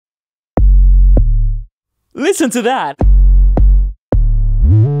Listen to that!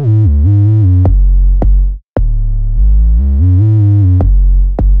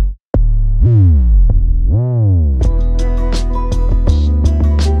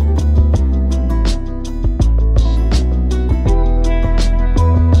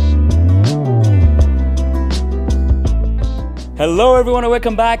 Hello everyone and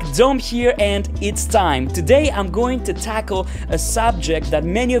welcome back, Dom here, and it's time. Today I'm going to tackle a subject that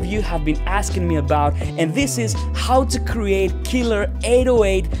many of you have been asking me about, and this is how to create killer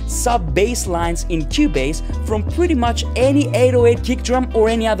 808 sub-bass lines in Cubase from pretty much any 808 kick drum or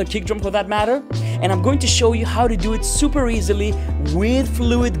any other kick drum for that matter. And I'm going to show you how to do it super easily with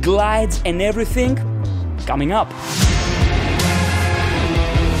fluid glides and everything coming up.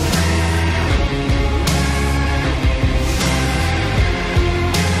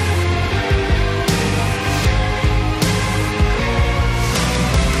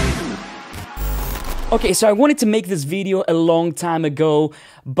 Okay, so I wanted to make this video a long time ago,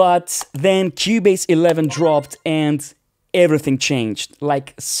 but then Cubase 11 dropped and everything changed.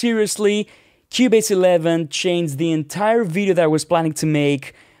 Like, seriously, Cubase 11 changed the entire video that I was planning to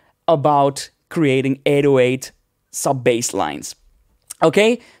make about creating 808 sub-bass lines.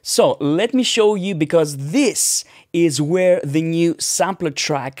 Okay, so let me show you, because this is where the new sampler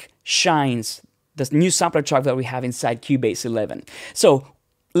track shines. The new sampler track that we have inside Cubase 11. So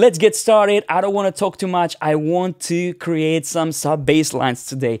let's get started. I don't want to talk too much. I want to create some sub-bass lines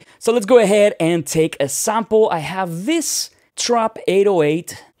today. So let's go ahead and take a sample. I have this Trap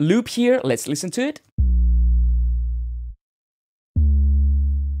 808 loop here. Let's listen to it.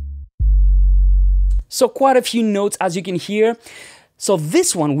 So quite a few notes, as you can hear. So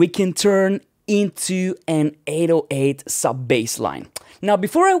this one we can turn into an 808 sub-bass line. Now,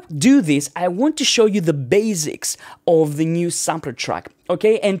 before I do this, I want to show you the basics of the new sampler track,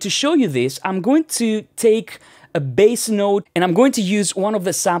 okay? And to show you this, I'm going to take a bass note and I'm going to use one of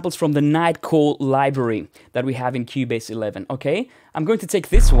the samples from the Night Call library that we have in Cubase 11, okay? I'm going to take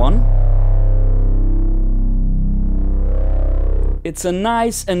this one. It's a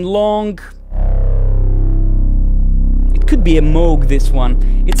nice and long... It could be a Moog, this one.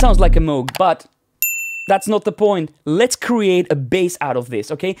 It sounds like a Moog, but that's not the point. Let's create a bass out of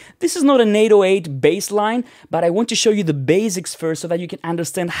this, okay? This is not an 808 bass line, but I want to show you the basics first so that you can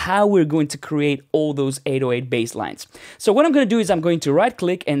understand how we're going to create all those 808 bass lines. So what I'm going to do is I'm going to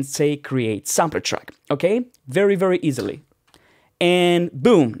right-click and say Create Sampler Track, okay? Very, very easily. And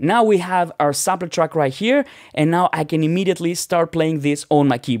boom, now we have our sampler track right here, and now I can immediately start playing this on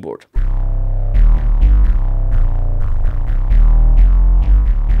my keyboard.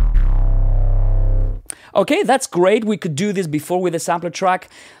 Okay, that's great. We could do this before with the sampler track,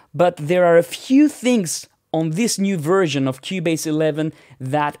 but there are a few things on this new version of Cubase 11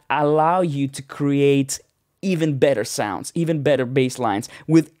 that allow you to create even better sounds, even better bass lines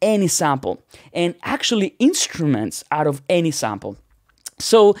with any sample, and actually instruments out of any sample.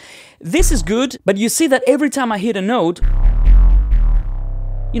 So this is good, but you see that every time I hit a note,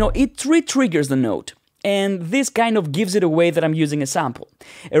 you know, it re-triggers the note. And this kind of gives it away that I'm using a sample.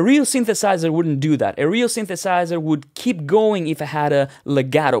 A real synthesizer wouldn't do that. A real synthesizer would keep going if I had a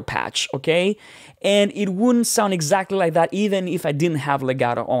legato patch, okay? And it wouldn't sound exactly like that even if I didn't have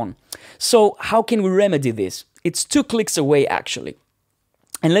legato on. So how can we remedy this? It's 2 clicks away, actually.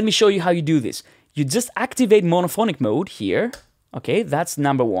 And let me show you how you do this. You just activate monophonic mode here. Okay, that's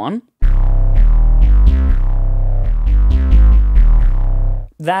number 1.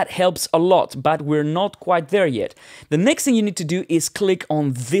 That helps a lot, but we're not quite there yet. The next thing you need to do is click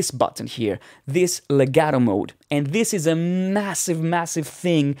on this button here, this legato mode. And this is a massive, massive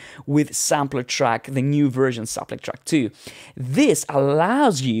thing with sampler track, the new version sampler track 2. This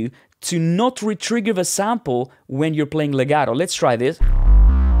allows you to not re-trigger the sample when you're playing legato. Let's try this.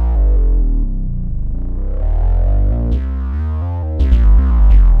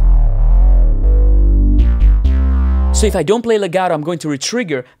 So if I don't play legato, I'm going to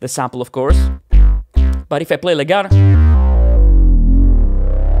re-trigger the sample, of course. But if I play legato...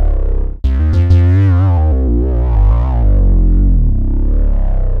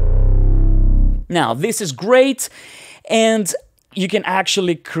 Now, this is great, and you can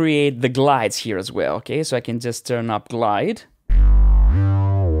actually create the glides here as well, okay? So I can just turn up glide.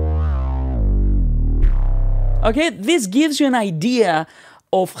 Okay, this gives you an idea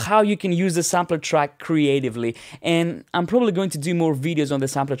of how you can use the sampler track creatively, and I'm probably going to do more videos on the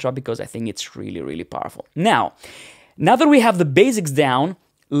sampler track because I think it's really, really powerful. Now that we have the basics down,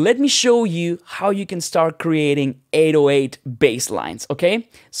 let me show you how you can start creating 808 bass lines, okay?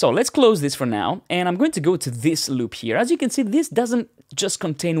 So let's close this for now, and I'm going to go to this loop here. As you can see, this doesn't just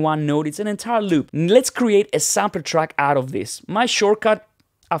contain one note, it's an entire loop. Let's create a sampler track out of this. My shortcut,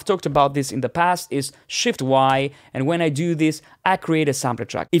 I've talked about this in the past, is Shift-Y, and when I do this, I create a sampler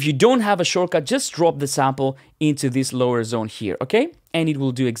track. If you don't have a shortcut, just drop the sample into this lower zone here, okay? And it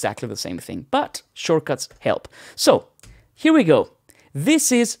will do exactly the same thing, but shortcuts help. So, here we go.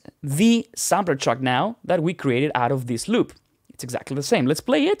 This is the sampler track now that we created out of this loop. It's exactly the same. Let's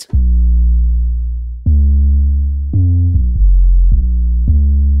play it.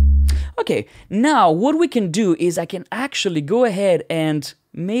 Okay, now what we can do is I can actually go ahead and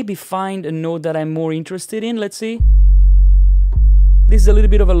maybe find a note that I'm more interested in. Let's see. This is a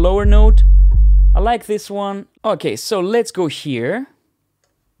little bit of a lower note. I like this one. Okay, so let's go here.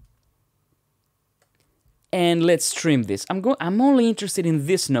 And let's trim this. I'm only interested in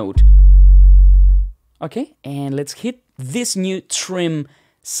this note. Okay, and let's hit this new trim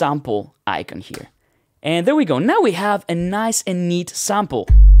sample icon here. And there we go. Now we have a nice and neat sample.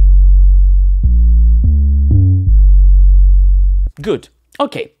 Good.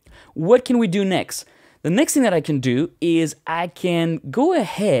 Okay, what can we do next? The next thing that I can do is I can go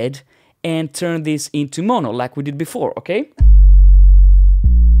ahead and turn this into mono like we did before, okay?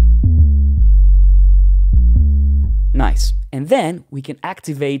 Nice. And then we can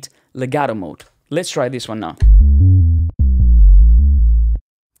activate legato mode. Let's try this one now.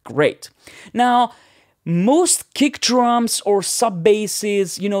 Great. Now, most kick drums or sub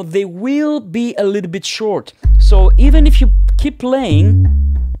basses, you know, they will be a little bit short. So even if you keep playing,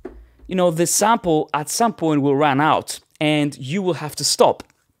 you know, the sample at some point will run out and you will have to stop.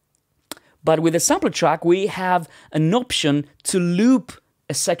 But with the sampler track, we have an option to loop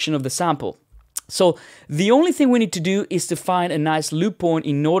a section of the sample. So the only thing we need to do is to find a nice loop point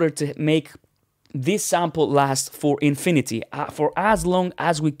in order to make this sample last for infinity, for as long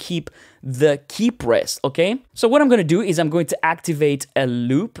as we keep the key pressed, okay? So what I'm going to do is I'm going to activate a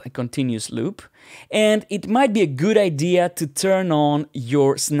loop, a continuous loop, and it might be a good idea to turn on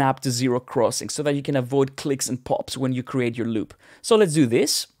your snap to zero crossing so that you can avoid clicks and pops when you create your loop. So let's do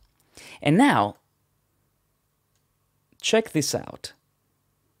this. And now, check this out.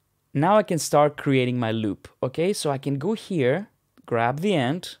 Now I can start creating my loop, okay? So I can go here, grab the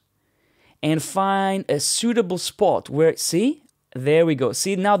end, and find a suitable spot where, see? There we go.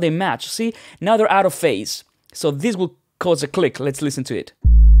 See, now they match. See, now they're out of phase. So this will cause a click. Let's listen to it.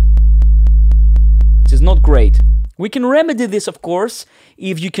 Which is not great. We can remedy this, of course,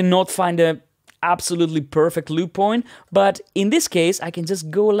 if you cannot find a absolutely perfect loop point. But in this case, I can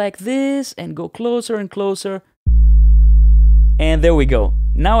just go like this and go closer and closer. And there we go.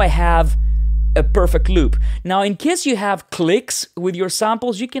 Now I have a perfect loop. Now, in case you have clicks with your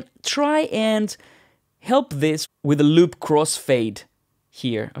samples, you can try and help this with a loop crossfade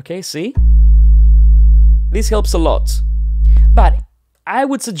here. Okay, see? This helps a lot. But I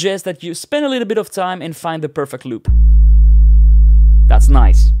would suggest that you spend a little bit of time and find the perfect loop. That's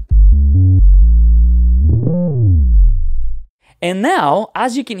nice. And now,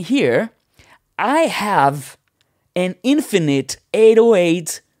 as you can hear, I have an infinite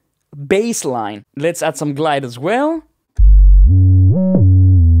 808 bass line. Let's add some glide as well.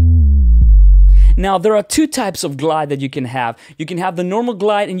 Now, there are two types of glide that you can have. You can have the normal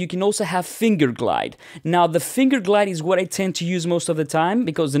glide and you can also have finger glide. Now, the finger glide is what I tend to use most of the time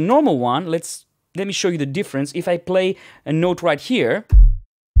because the normal one, let me show you the difference. If I play a note right here,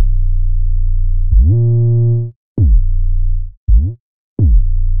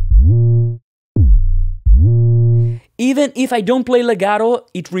 even if I don't play legato,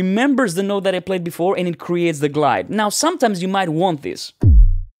 it remembers the note that I played before and it creates the glide. Now, sometimes you might want this.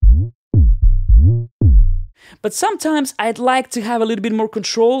 But sometimes I'd like to have a little bit more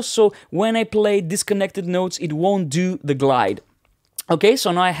control, so when I play disconnected notes, it won't do the glide. Okay,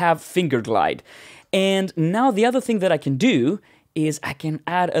 so now I have finger glide. And now the other thing that I can do is I can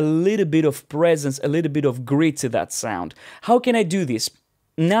add a little bit of presence, a little bit of grit to that sound. How can I do this?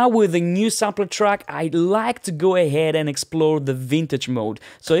 Now with the new sampler track, I'd like to go ahead and explore the vintage mode.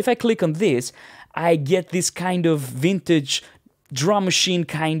 So if I click on this, I get this kind of vintage drum machine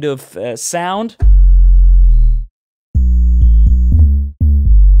kind of sound.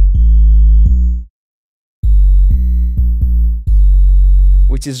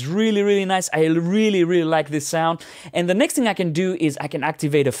 Which is really, really nice. I really, really like this sound. And the next thing I can do is I can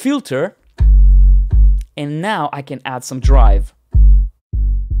activate a filter. And now I can add some drive.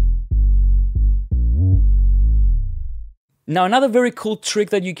 Now, another very cool trick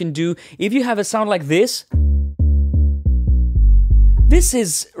that you can do, if you have a sound like this, This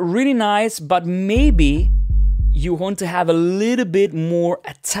is really nice, but maybe you want to have a little bit more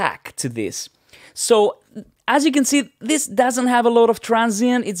attack to this. So as you can see, this doesn't have a lot of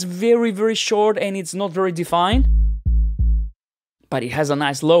transient. It's very, very short and it's not very defined, but it has a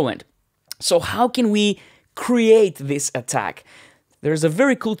nice low end. So how can we create this attack? There's a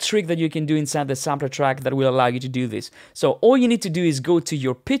very cool trick that you can do inside the sampler track that will allow you to do this. So all you need to do is go to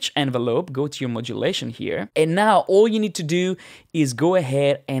your pitch envelope, go to your modulation here, and now all you need to do is go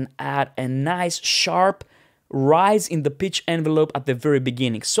ahead and add a nice sharp rise in the pitch envelope at the very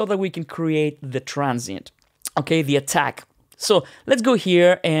beginning so that we can create the transient, okay, the attack. So let's go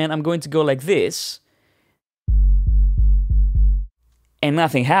here and I'm going to go like this. And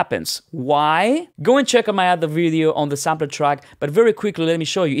nothing happens. Why? Go and check out my other video on the sampler track, but very quickly let me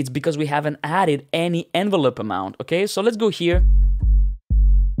show you. It's because we haven't added any envelope amount, okay? So let's go here.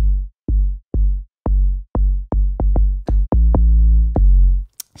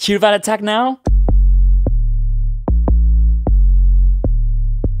 Hear that attack now?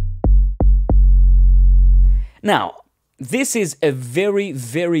 Now, this is a very,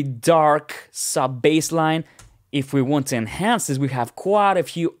 very dark sub-bass line. If we want to enhance this, we have quite a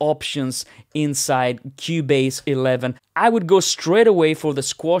few options inside Cubase 11. I would go straight away for the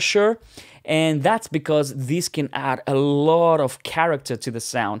squasher, and that's because this can add a lot of character to the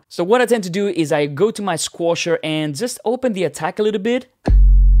sound. So what I tend to do is I go to my squasher and just open the attack a little bit.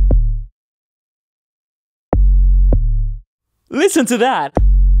 Listen to that!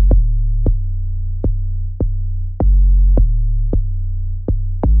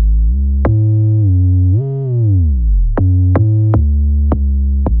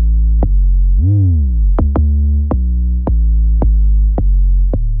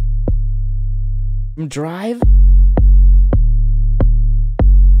 Drive.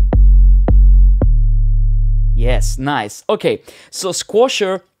 Yes, nice. Okay, so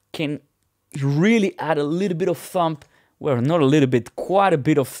squasher can really add a little bit of thump, well, not a little bit, quite a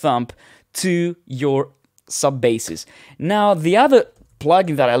bit of thump to your sub basses. Now, the other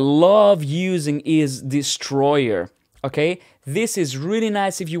plugin that I love using is Destroyer. Okay, this is really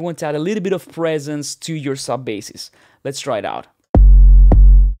nice if you want to add a little bit of presence to your sub basses. Let's try it out.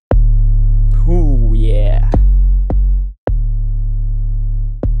 Ooh, yeah.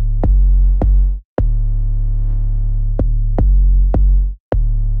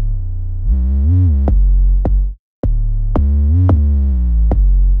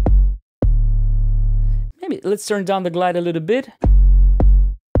 Maybe let's turn down the glide a little bit.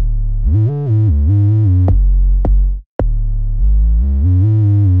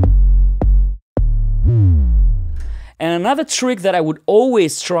 And another trick that I would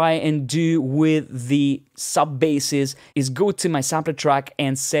always try and do with the sub basses is go to my sampler track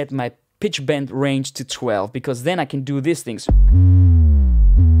and set my pitch bend range to 12, because then I can do these things.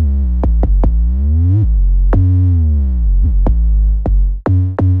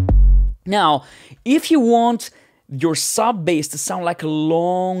 Now, if you want your sub bass to sound like a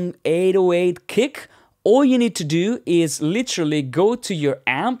long 808 kick, all you need to do is literally go to your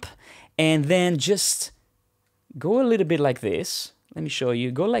amp and then just go a little bit like this. Let me show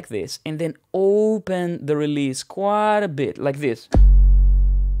you. Go like this and then open the release quite a bit like this.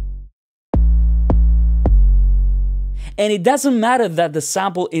 And it doesn't matter that the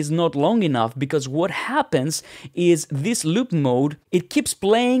sample is not long enough, because what happens is this loop mode, it keeps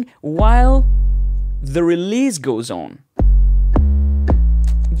playing while the release goes on.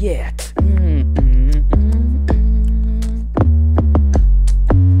 Yeah.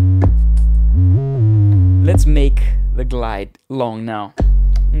 Let's make the glide long now.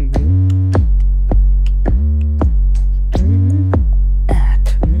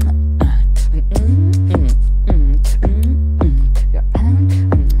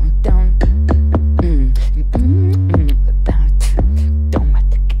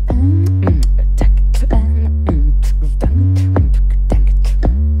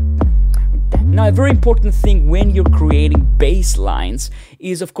 Now, a very important thing when you're creating bass lines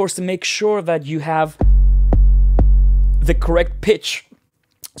is, of course, to make sure that you have the correct pitch,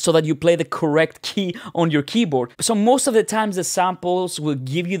 so that you play the correct key on your keyboard. So most of the times the samples will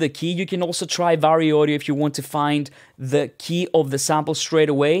give you the key. You can also try Vari Audio if you want to find the key of the sample straight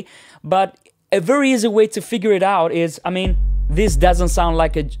away. But a very easy way to figure it out is, I mean, this doesn't sound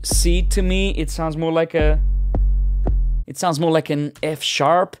like a C to me. It sounds more like an F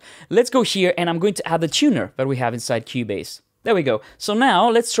sharp. Let's go here and I'm going to add the tuner that we have inside Cubase. There we go. So now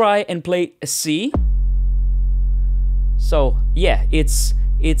let's try and play a C. So yeah, it's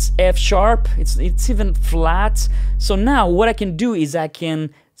F sharp, it's even flat. So now what I can do is I can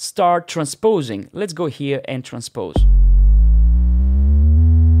start transposing. Let's go here and transpose.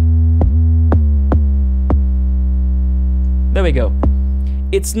 There we go.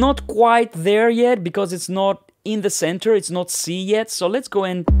 It's not quite there yet because it's not in the center, it's not C yet, so let's go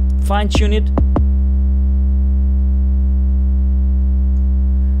and fine-tune it.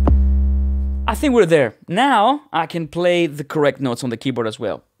 I think we're there. Now I can play the correct notes on the keyboard as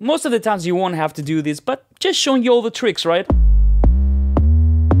well. Most of the times you won't have to do this, but just showing you all the tricks, right?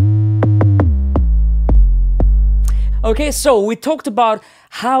 Okay, so we talked about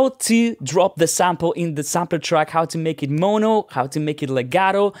how to drop the sample in the sampler track, how to make it mono, how to make it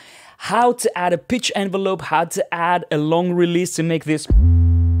legato, how to add a pitch envelope, how to add a long release to make this,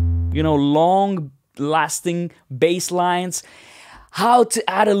 you know, long-lasting bass lines, how to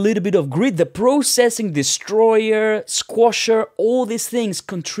add a little bit of grit, the processing, destroyer, squasher, all these things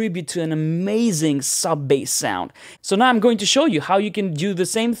contribute to an amazing sub-bass sound. So now I'm going to show you how you can do the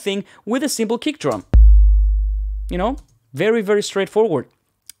same thing with a simple kick drum. You know, very, very straightforward.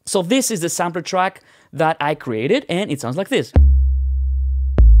 So this is the sampler track that I created, and it sounds like this.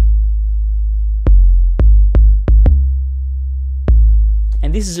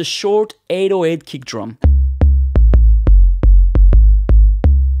 And this is a short 808 kick drum.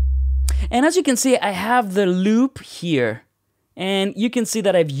 And as you can see, I have the loop here. And you can see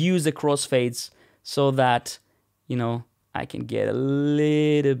that I've used the crossfades so that, you know, I can get a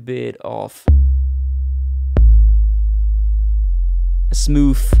little bit of a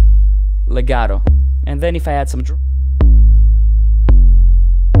smooth legato. And then if I add some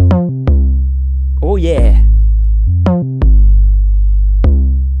oh yeah.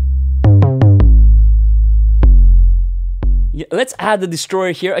 Yeah, let's add the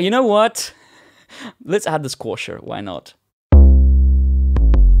destroyer here. You know what? Let's add the squasher. Why not?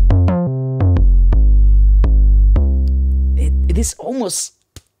 This almost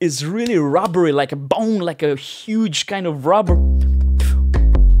is really rubbery, like a bone, like a huge kind of rubber.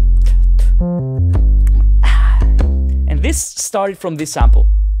 And this started from this sample,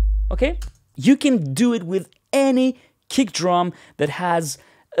 okay? You can do it with any kick drum that has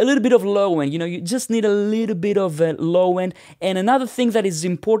a little bit of low end. You know, you just need a little bit of a low end. And another thing that is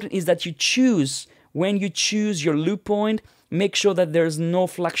important is that you choose, when you choose your loop point, make sure that there's no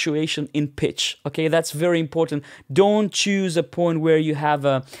fluctuation in pitch, okay? That's very important. Don't choose a point where you have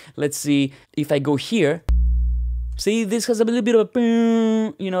a, let's see, if I go here, see, this has a little bit of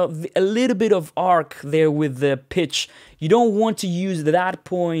a, you know, a little bit of arc there with the pitch. You don't want to use that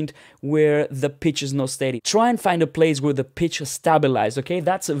point where the pitch is not steady. Try and find a place where the pitch is stabilized, okay?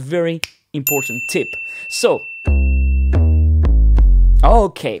 That's a very important tip. So,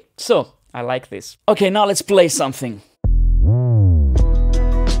 okay, so I like this. Okay, now let's play something.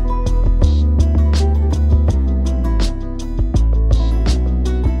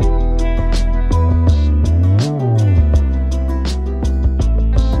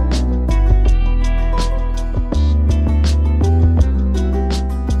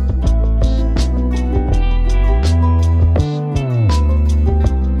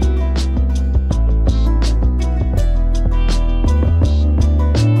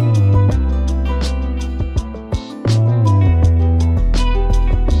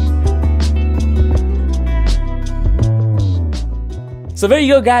 So there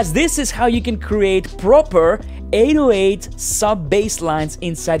you go, guys. This is how you can create proper 808 sub-bass lines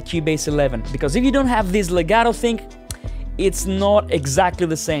inside Cubase 11. Because if you don't have this legato thing, it's not exactly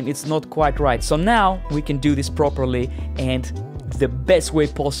the same. It's not quite right. So now we can do this properly and the best way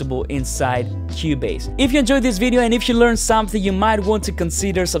possible inside Cubase. If you enjoyed this video and if you learned something, you might want to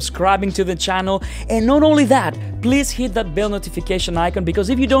consider subscribing to the channel. And not only that, please hit that bell notification icon, because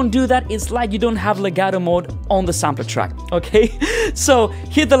if you don't do that, it's like you don't have legato mode on the sampler track, okay? So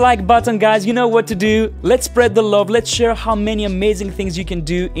hit the like button, guys. You know what to do. Let's spread the love. Let's share how many amazing things you can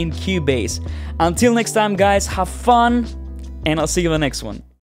do in Cubase. Until next time, guys, have fun, and I'll see you in the next one.